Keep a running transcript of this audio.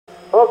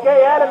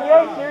Okay, Adam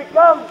Yates, here he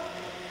comes.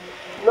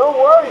 No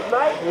worries,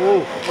 mate.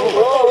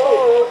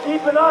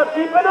 Keep it on,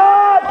 keep it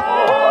on!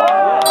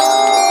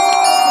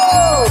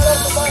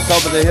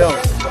 Top of the hill.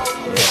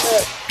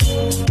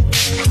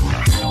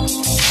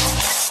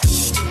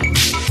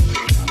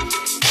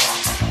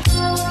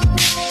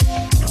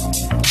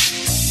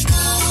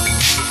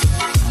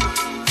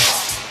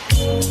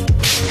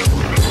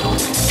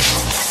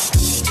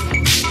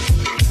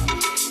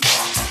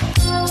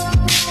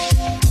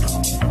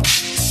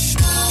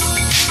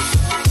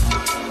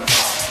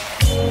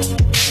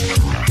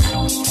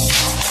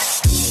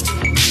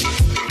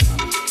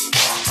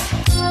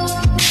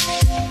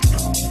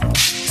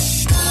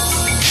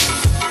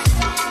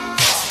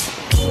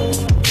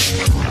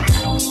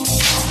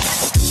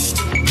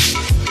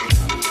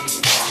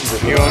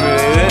 You want me to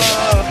do this?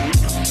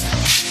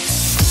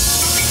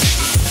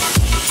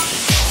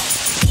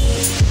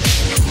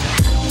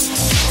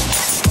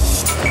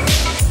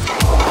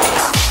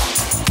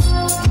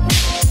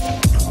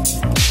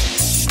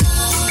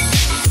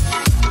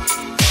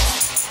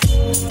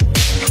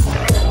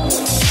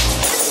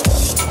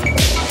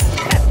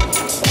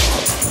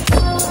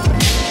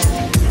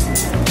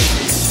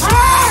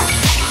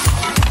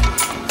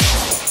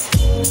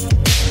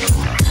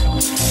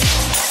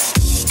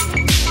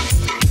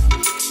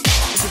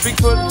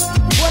 Bigfoot.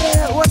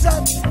 What's up?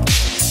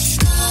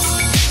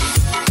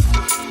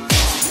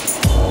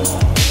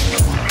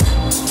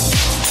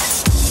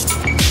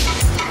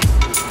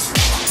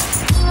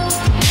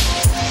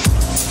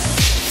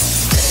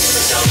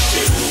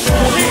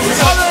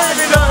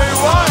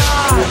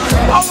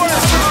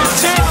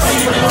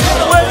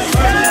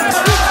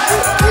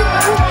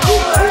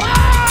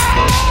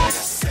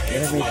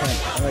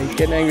 Oh, he's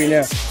getting angry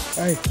now.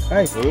 Hey,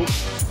 hey.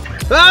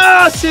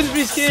 Ah, singed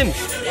me skin.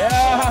 Yeah,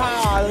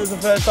 That was the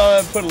first time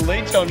I put a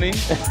leech on me.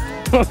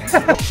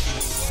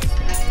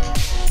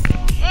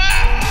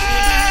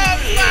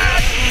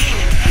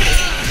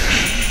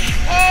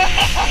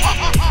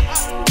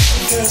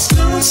 There's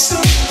no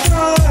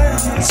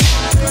surprise.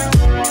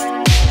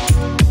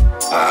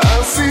 I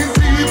see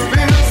deep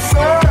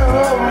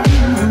inside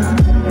you,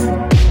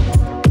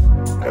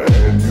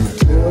 and you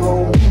tell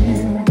me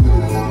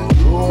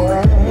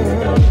you're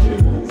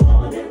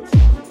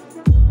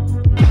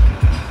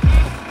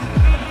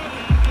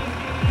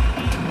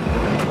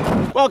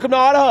Welcome to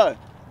Idaho.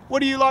 What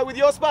do you like with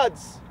your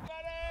spuds?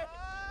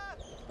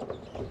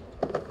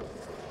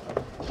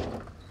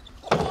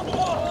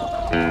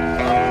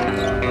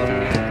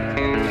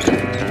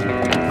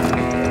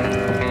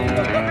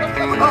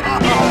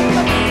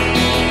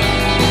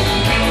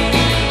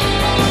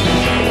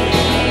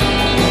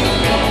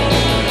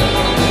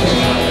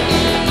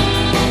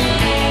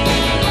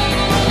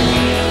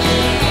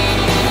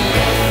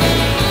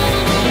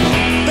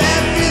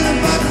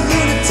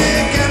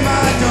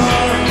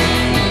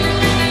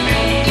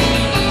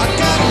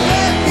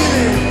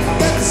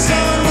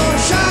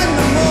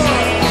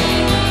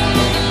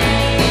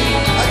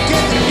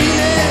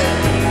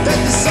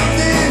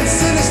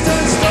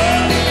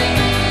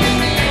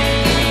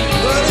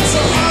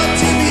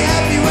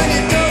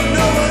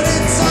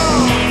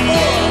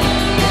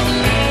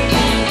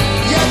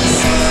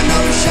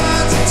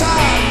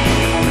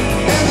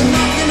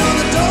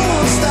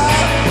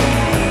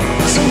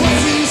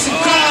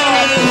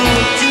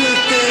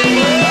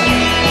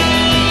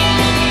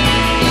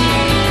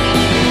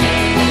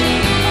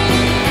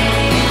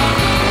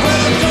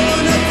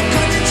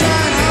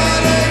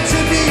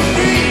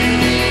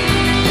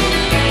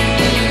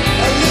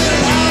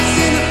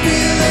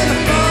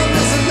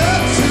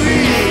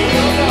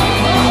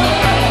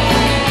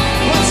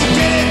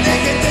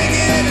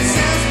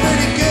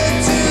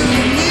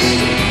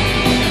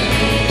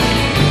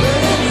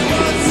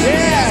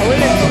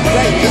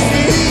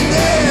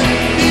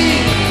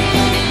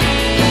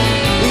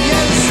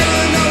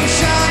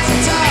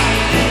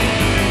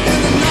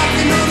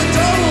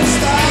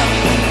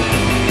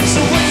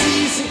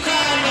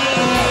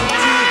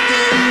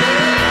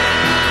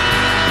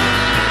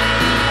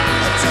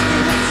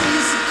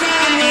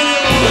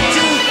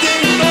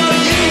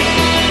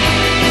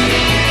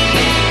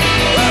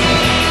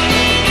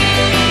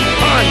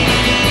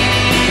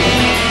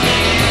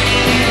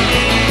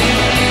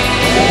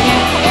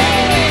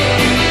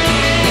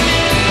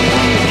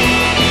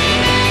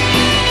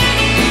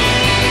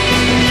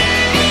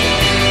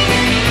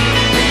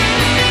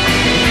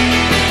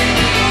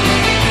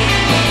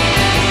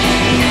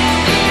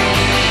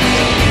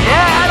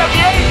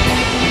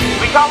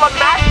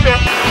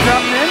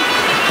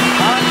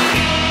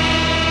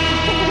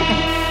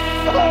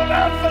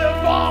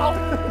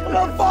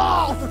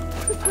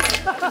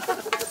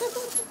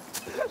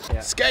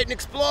 Skate and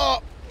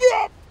explore.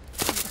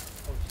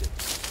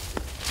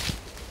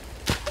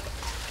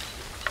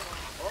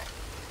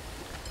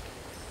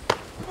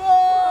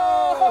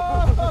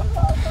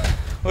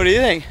 What do you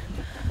think?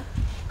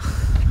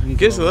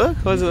 Give us a look.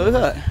 What does it look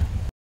like?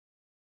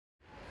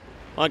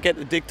 Might get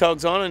the dick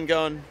togs on and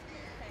going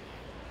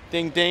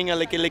ding ding a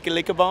licky licky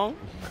licky bong.